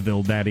yesterday's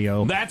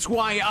Daddy-O. That's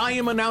why I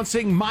am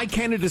announcing my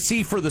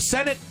candidacy for the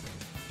Senate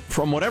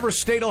from whatever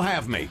state will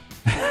have me.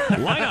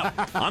 Line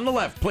up on the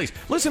left, please.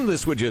 Listen to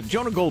this, would you?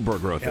 Jonah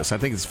Goldberg wrote this. I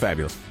think it's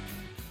fabulous.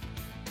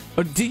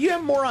 Do you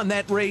have more on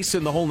that race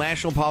and the whole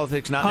national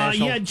politics, not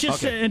national? Yeah,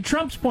 just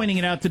Trump's pointing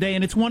it out today,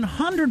 and it's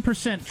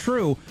 100%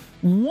 true.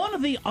 One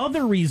of the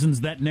other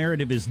reasons that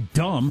narrative is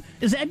dumb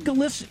is Ed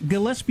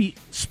Gillespie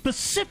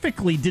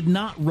specifically did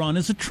not run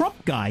as a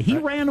Trump guy. He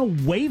ran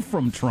away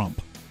from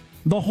Trump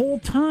the whole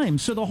time.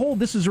 So the whole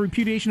this is a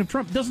repudiation of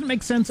Trump doesn't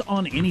make sense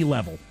on any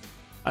level.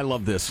 I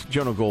love this.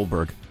 Jonah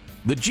Goldberg.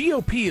 The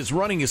GOP is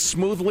running as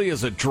smoothly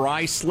as a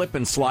dry slip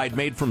and slide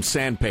made from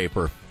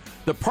sandpaper.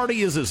 The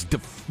party is as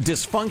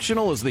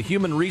dysfunctional as the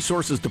human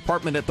resources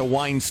department at the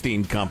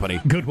Weinstein Company.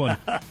 Good one.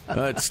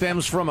 It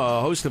stems from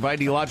a host of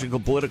ideological,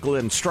 political,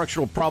 and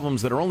structural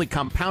problems that are only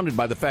compounded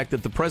by the fact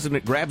that the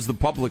president grabs the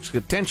public's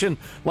attention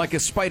like a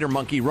spider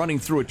monkey running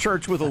through a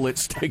church with a lit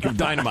stick of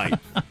dynamite.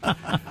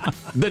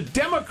 The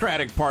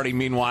Democratic Party,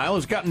 meanwhile,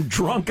 has gotten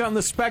drunk on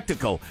the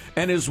spectacle,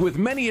 and as with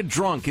many a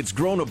drunk, it's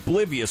grown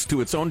oblivious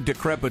to its own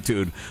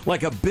decrepitude,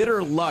 like a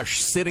bitter lush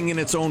sitting in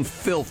its own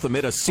filth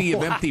amid a sea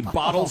of empty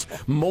bottles,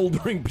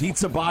 moldering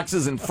pizza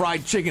boxes, and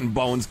fried chicken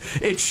bones.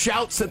 It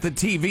shouts at the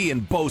TV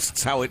and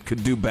boasts how it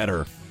could do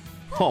better.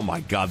 Oh, my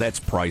God, that's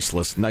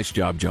priceless. Nice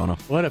job, Jonah.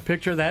 What a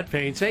picture that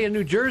paints. Hey, in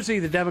New Jersey,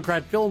 the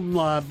Democrat Phil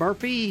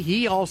Murphy,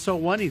 he also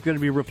won. He's going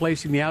to be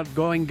replacing the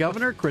outgoing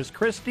governor, Chris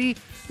Christie,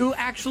 who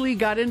actually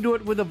got into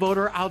it with a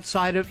voter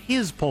outside of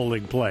his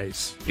polling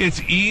place.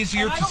 It's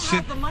easier to sit...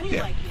 have the money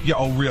like you. Yeah,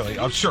 oh, really?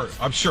 I'm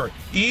sure.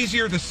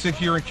 Easier to sit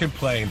here and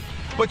complain.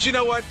 But you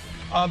know what?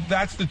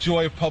 That's the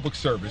joy of public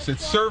service.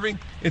 It's serving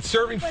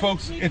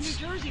folks.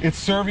 It's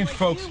serving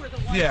folks.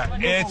 Yeah,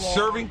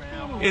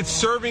 it's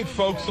serving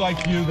folks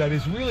like you that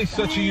is really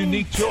such a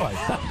unique joy.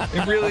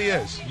 It really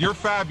is. You're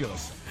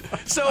fabulous.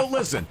 So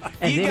listen,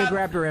 and then he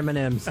grabbed her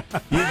M&Ms.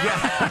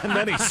 And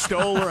then he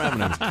stole her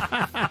M&Ms,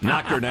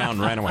 knocked her down,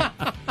 ran away.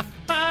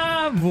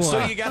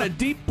 So you got a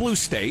deep blue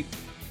state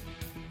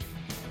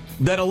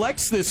that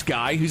elects this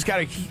guy who's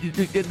got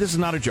this is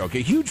not a joke, a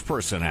huge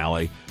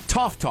personality,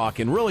 tough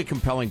talking, really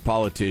compelling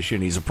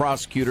politician. He's a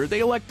prosecutor.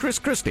 They elect Chris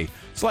Christie.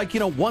 It's like,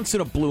 once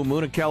in a blue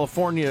moon in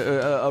California,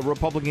 a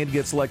Republican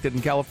gets elected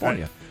in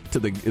California to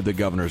the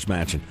governor's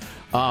mansion.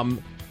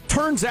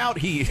 Turns out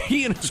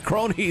he and his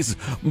cronies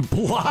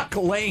block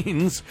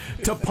lanes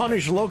to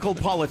punish local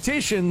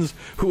politicians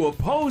who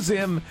oppose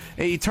him.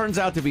 He turns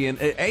out to be an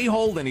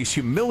a-hole, and he's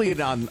humiliated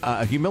on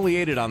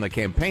the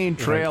campaign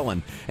trail,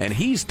 and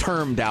he's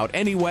termed out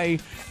anyway.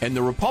 And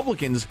the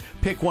Republicans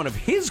pick one of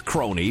his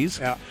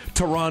cronies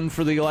to run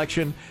for the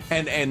election,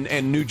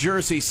 and New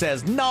Jersey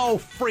says, no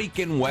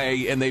freaking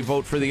way, and they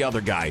vote for the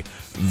other guy.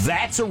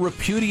 That's a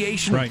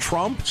repudiation of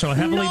Trump? So a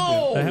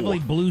heavily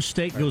blue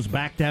state goes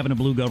back to having a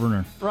blue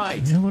governor. Right.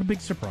 Yeah, what a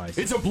big surprise.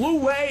 It's a blue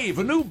wave,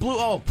 a new blue...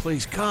 Oh,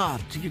 please,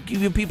 God,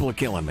 you people are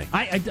killing me.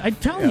 I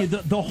tell you,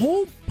 the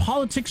whole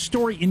politics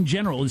story in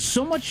general is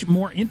so much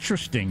more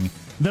interesting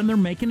than they're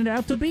making it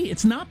out to be.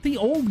 It's not the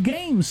old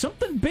game.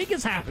 Something big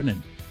is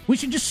happening. We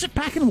should just sit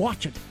back and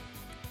watch it.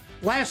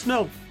 Last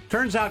note.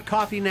 Turns out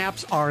coffee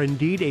naps are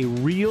indeed a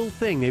real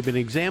thing. They've been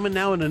examined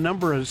now in a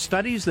number of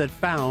studies that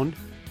found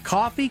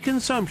coffee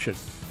consumption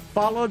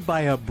followed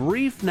by a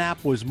brief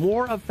nap was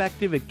more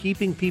effective at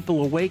keeping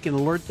people awake and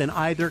alert than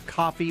either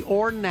coffee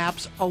or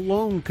naps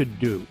alone could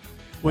do.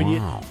 When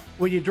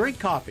you drink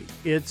coffee,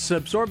 it's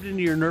absorbed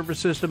into your nervous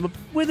system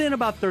within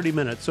about 30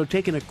 minutes. So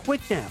taking a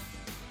quick nap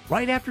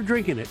right after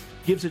drinking it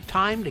gives it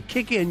time to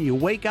kick in. You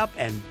wake up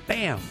and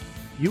bam,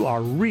 you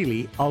are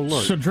really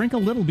alert. So drink a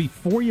little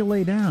before you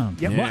lay down.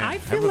 Yeah, well, I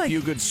feel have a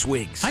few good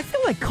swigs. I feel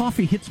like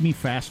coffee hits me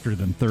faster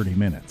than 30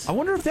 minutes. I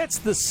wonder if that's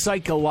the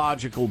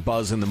psychological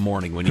buzz in the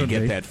morning when you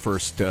get that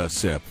first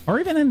sip.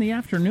 Or even in the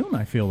afternoon,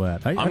 I feel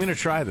that. I'm going to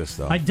try this,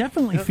 though. I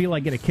definitely feel I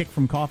get a kick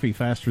from coffee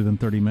faster than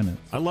 30 minutes.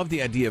 I love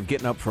the idea of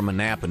getting up from a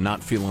nap and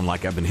not feeling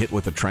like I've been hit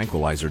with a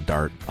tranquilizer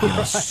dart.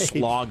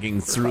 Slogging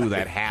through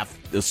that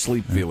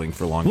half-asleep feeling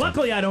for a long time.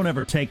 Luckily, I don't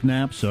ever take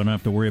naps, so I don't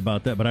have to worry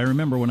about that. But I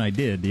remember when I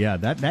did. Yeah,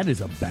 that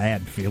is a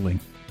bad feeling.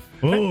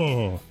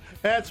 Oh.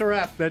 That's a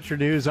wrap. That's your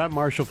news. I'm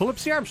Marshall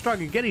Phillips, the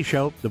Armstrong and Getty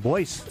Show, the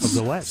voice of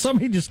the West.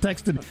 Somebody just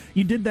texted,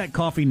 you did that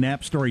coffee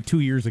nap story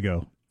 2 years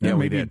ago. Yeah, maybe,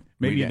 we did.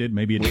 Maybe We you did.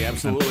 Maybe you We did.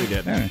 absolutely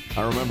did. All right.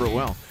 I remember it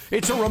well.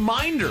 It's a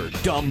reminder,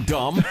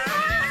 dum-dum.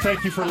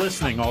 Thank you for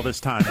listening all this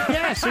time.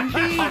 Yes,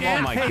 indeed. Oh,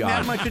 and my paying God.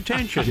 that much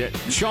attention. Yeah,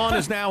 Sean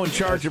is now in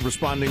charge of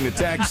responding to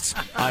texts.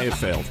 I have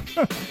failed.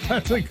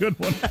 That's a good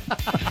one.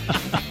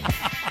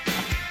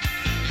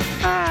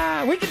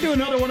 We could do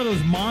another one of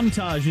those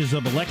montages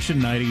of election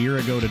night a year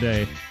ago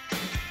today.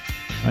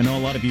 I know a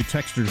lot of you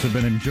texters have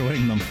been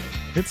enjoying them.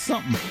 It's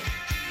something.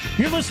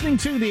 You're listening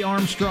to the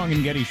Armstrong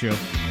and Getty Show.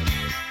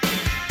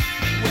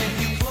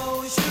 When you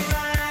close your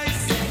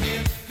eyes and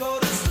you go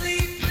to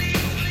sleep,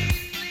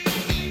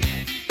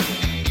 and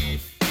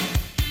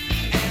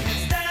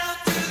it's down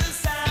to the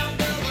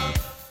sound of a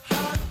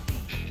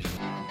heartbeat.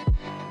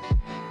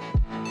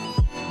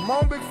 Come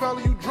on, big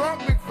fella, you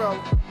drunk, big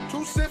fella.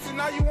 2 sips and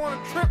now you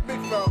want to trip,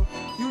 big fella.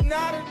 You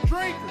not a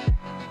drinker.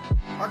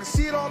 I can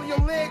see it all in your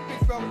leg, big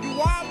fella. You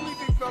wobbly,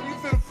 big fella. You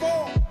finna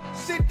fall.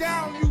 Sit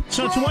down, you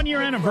So it's drunk, 1 year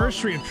big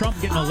anniversary of Trump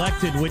getting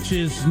elected, which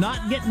is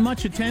not getting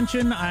much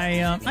attention.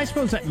 I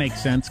suppose that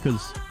makes sense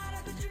because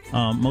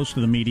most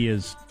of the media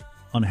is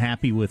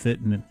unhappy with it,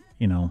 and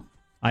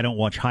I don't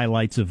watch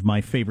highlights of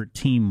my favorite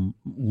team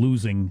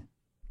losing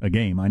a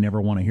game. I never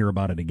want to hear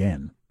about it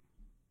again.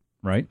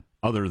 Right?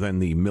 Other than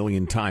the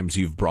million times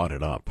you've brought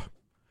it up.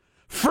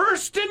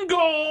 First and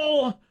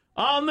goal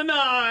on the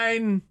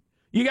 9.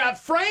 You got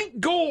Frank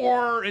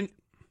Gore. And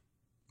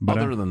But,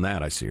 other than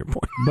that, I see your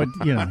point. But,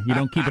 you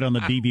don't keep it on the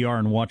DVR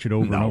and watch it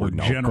over and over of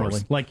generally,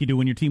 course. like you do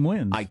when your team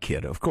wins. I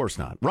kid. Of course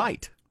not.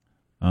 Right.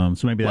 So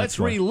maybe that's Let's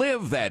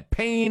relive that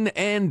pain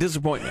and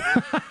disappointment.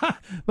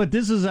 But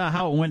this is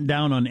how it went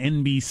down on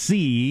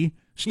NBC.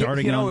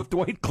 Starting you know, on... if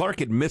Dwight Clark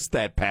had missed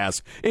that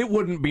pass, it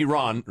wouldn't be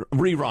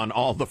rerun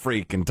all the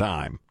freaking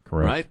time.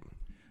 Correct. Right?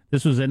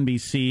 This was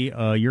NBC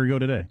a year ago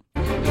today.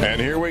 And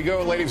here we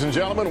go, ladies and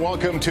gentlemen.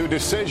 Welcome to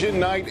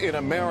Decision Night in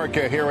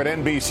America here at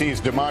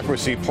NBC's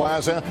Democracy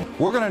Plaza.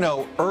 We're going to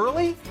know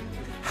early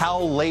how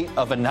late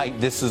of a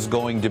night this is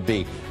going to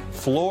be.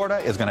 Florida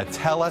is going to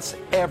tell us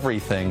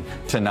everything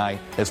tonight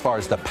as far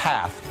as the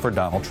path for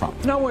Donald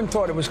Trump. No one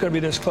thought it was going to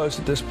be this close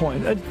at this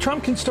point.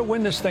 Trump can still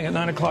win this thing at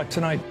 9 o'clock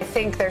tonight. I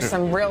think there's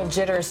some real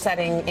jitters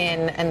setting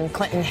in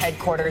Clinton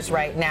headquarters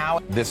right now.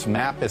 This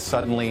map is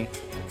suddenly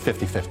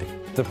 50-50.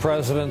 The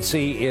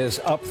presidency is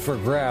up for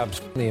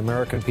grabs. The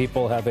American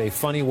people have a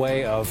funny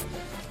way of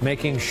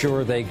making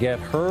sure they get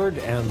heard,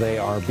 and they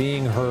are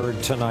being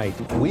heard tonight.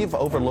 We've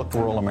overlooked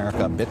rural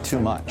America a bit too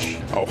much.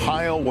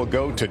 Ohio will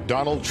go to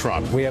Donald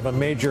Trump. We have a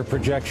major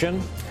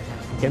projection.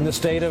 In the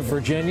state of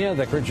Virginia,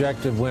 the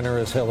projected winner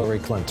is Hillary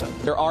Clinton.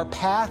 There are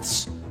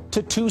paths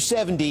to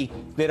 270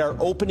 that are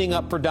opening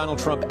up for Donald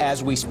Trump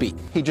as we speak.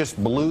 He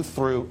just blew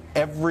through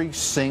every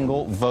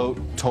single vote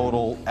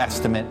total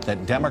estimate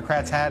that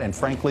Democrats had, and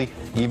frankly,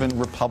 even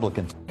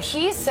Republicans.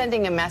 He's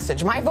sending a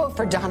message. My vote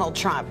for Donald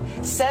Trump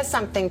says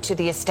something to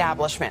the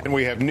establishment. And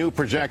we have new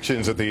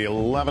projections at the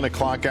 11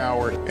 o'clock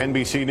hour.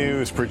 NBC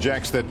News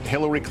projects that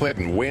Hillary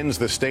Clinton wins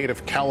the state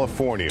of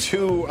California.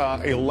 2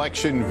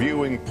 election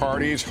viewing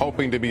parties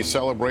hoping to be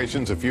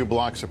celebrations a few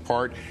blocks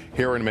apart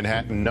here in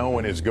Manhattan. No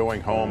one is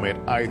going home at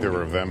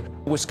either of them.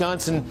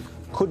 Wisconsin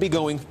could be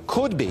going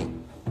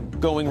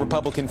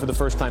Republican for the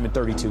first time in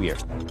 32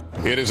 years.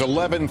 It is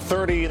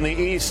 11:30 in the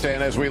East,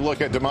 and as we look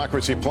at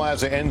Democracy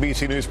Plaza,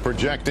 NBC News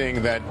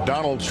projecting that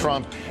Donald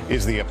Trump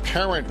is the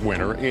apparent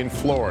winner in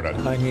Florida.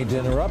 I need to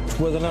interrupt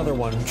with another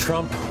one.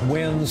 Trump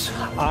wins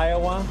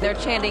Iowa. They're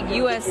chanting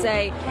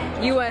USA,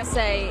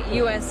 USA,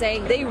 USA.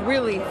 They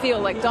really feel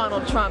like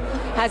Donald Trump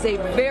has a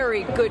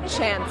very good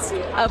chance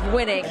of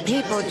winning.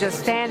 People just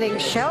standing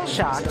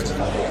shell-shocked.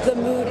 The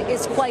mood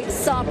is quite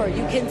somber.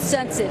 You can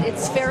sense it.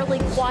 It's fairly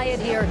quiet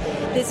here.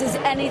 This is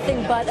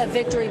anything but a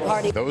victory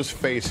party. Those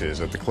faces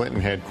at the Clinton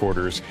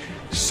headquarters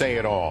say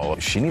it all.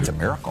 She needs a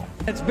miracle.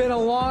 It's been a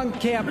long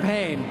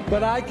campaign,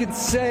 but I could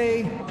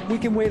say we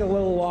can wait a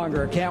little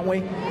longer, can't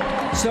we?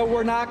 So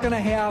we're not going to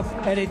have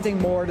anything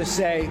more to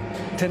say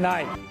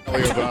tonight.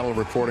 Kelly O'Donnell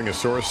reporting a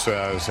source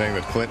saying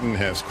that Clinton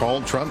has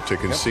called Trump to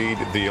concede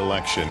the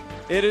election.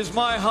 It is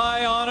my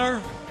high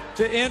honor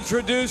to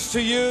introduce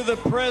to you the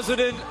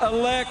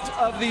President-elect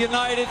of the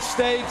United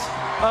States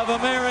of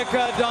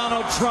America,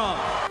 Donald Trump.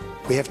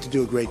 We have to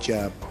do a great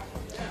job.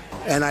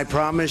 And I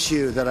promise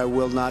you that I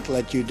will not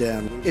let you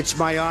down. It's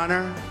my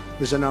honor. It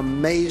was an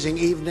amazing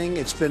evening.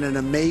 It's been an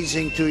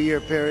amazing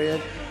 2-year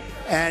period.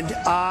 And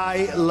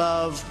I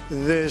love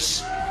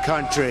this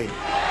country.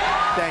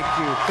 Thank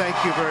you.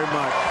 Thank you very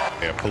much.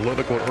 A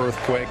political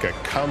earthquake, a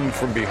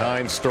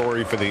come-from-behind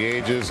story for the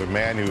ages, a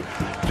man who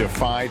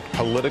defied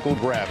political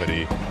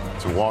gravity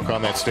to walk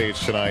on that stage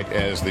tonight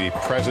as the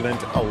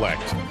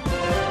president-elect.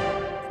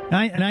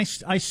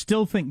 I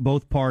still think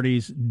both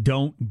parties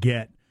don't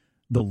get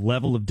the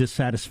level of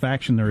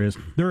dissatisfaction there is.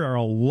 There are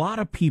a lot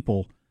of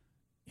people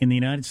in the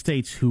United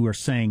States who are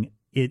saying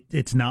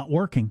it's not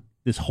working.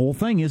 This whole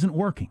thing isn't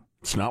working.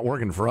 It's not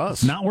working for us.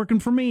 It's not working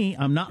for me.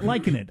 I'm not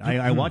liking it.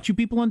 I watch you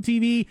people on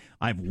TV.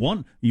 I've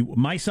won.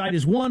 My side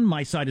is won.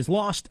 My side is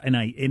lost, and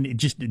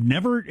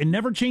it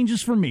never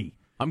changes for me.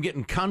 I'm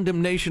getting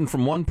condemnation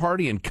from one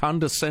party and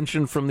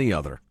condescension from the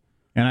other.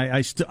 And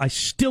I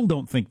still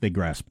don't think they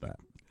grasp that.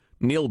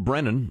 Neil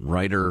Brennan,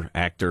 writer,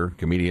 actor,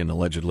 comedian,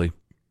 allegedly,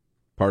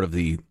 part of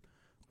the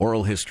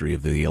oral history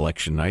of the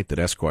election night that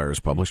Esquire has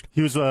published.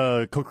 He was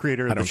a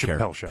co-creator of I the don't care.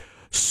 Chappelle Show.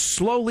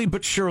 Slowly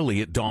but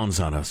surely it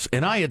dawns on us.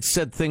 And I had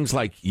said things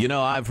like,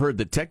 I've heard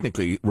that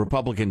technically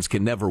Republicans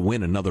can never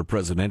win another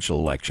presidential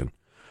election.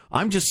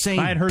 I'm just saying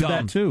I had heard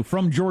that too,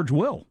 from George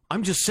Will.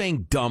 I'm just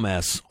saying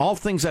dumbass. All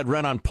things I'd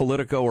read on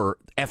Politico or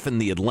effing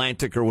the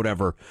Atlantic or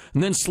whatever.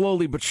 And then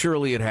slowly but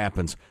surely it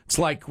happens. It's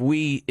like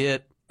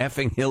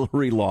effing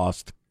Hillary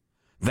lost.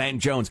 Van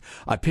Jones.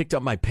 I picked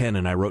up my pen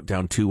and I wrote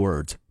down 2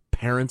 words.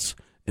 Parents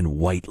and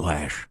white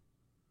lash.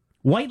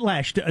 White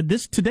lash.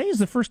 Today is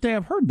the first day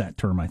I've heard that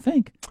term, I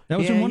think. That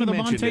was in one of the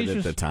mentioned it montages.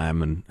 at the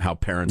time, and how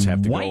parents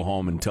have to go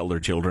home and tell their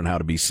children how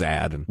to be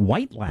sad. And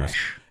white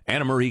lash.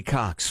 Anna Marie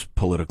Cox,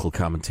 political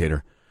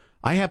commentator.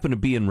 I happen to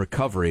be in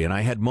recovery, and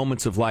I had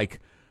moments of like,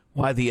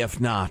 why the F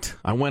not?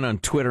 I went on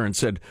Twitter and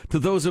said, to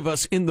those of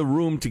us in the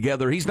room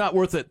together, he's not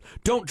worth it.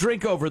 Don't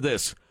drink over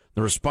this.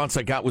 The response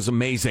I got was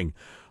amazing.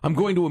 I'm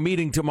going to a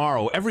meeting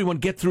tomorrow. Everyone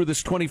get through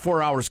this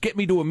 24 hours. Get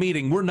me to a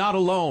meeting. We're not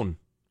alone.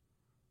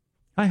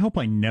 I hope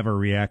I never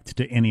react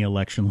to any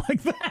election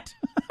like that.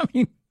 I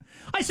mean,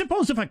 I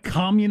suppose if a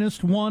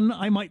communist won,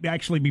 I might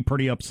actually be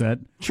pretty upset.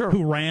 Sure.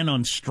 Who ran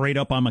on straight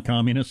up, I'm a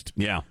communist.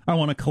 Yeah. I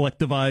want to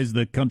collectivize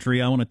the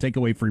country. I want to take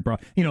away free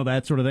profit.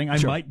 That sort of thing. I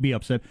might be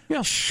upset.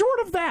 Yeah. Short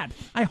of that,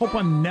 I hope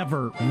I'm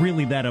never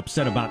really that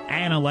upset about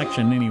an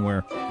election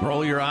anywhere.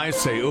 Roll your eyes,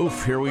 say,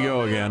 oof, here we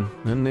go again,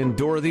 and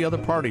endure the other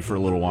party for a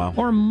little while.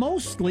 Or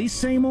mostly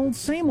same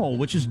old,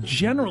 which is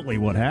generally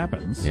what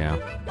happens.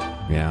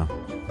 Yeah.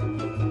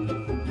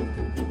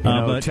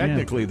 But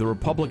technically, the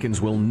Republicans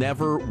will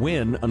never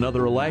win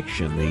another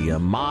election. The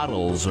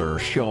models are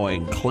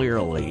showing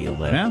clearly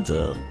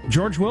that...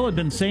 George Will had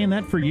been saying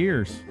that for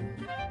years.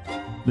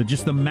 That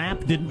just the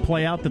map didn't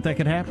play out that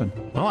could happen.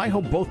 Well, I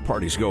hope both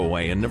parties go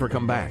away and never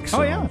come back. So.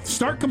 Oh, yeah.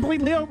 Start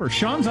completely over.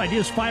 Sean's idea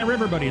is fire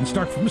everybody and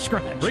start from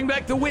scratch. Bring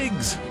back the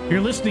Whigs. You're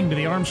listening to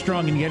the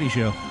Armstrong and Getty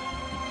Show.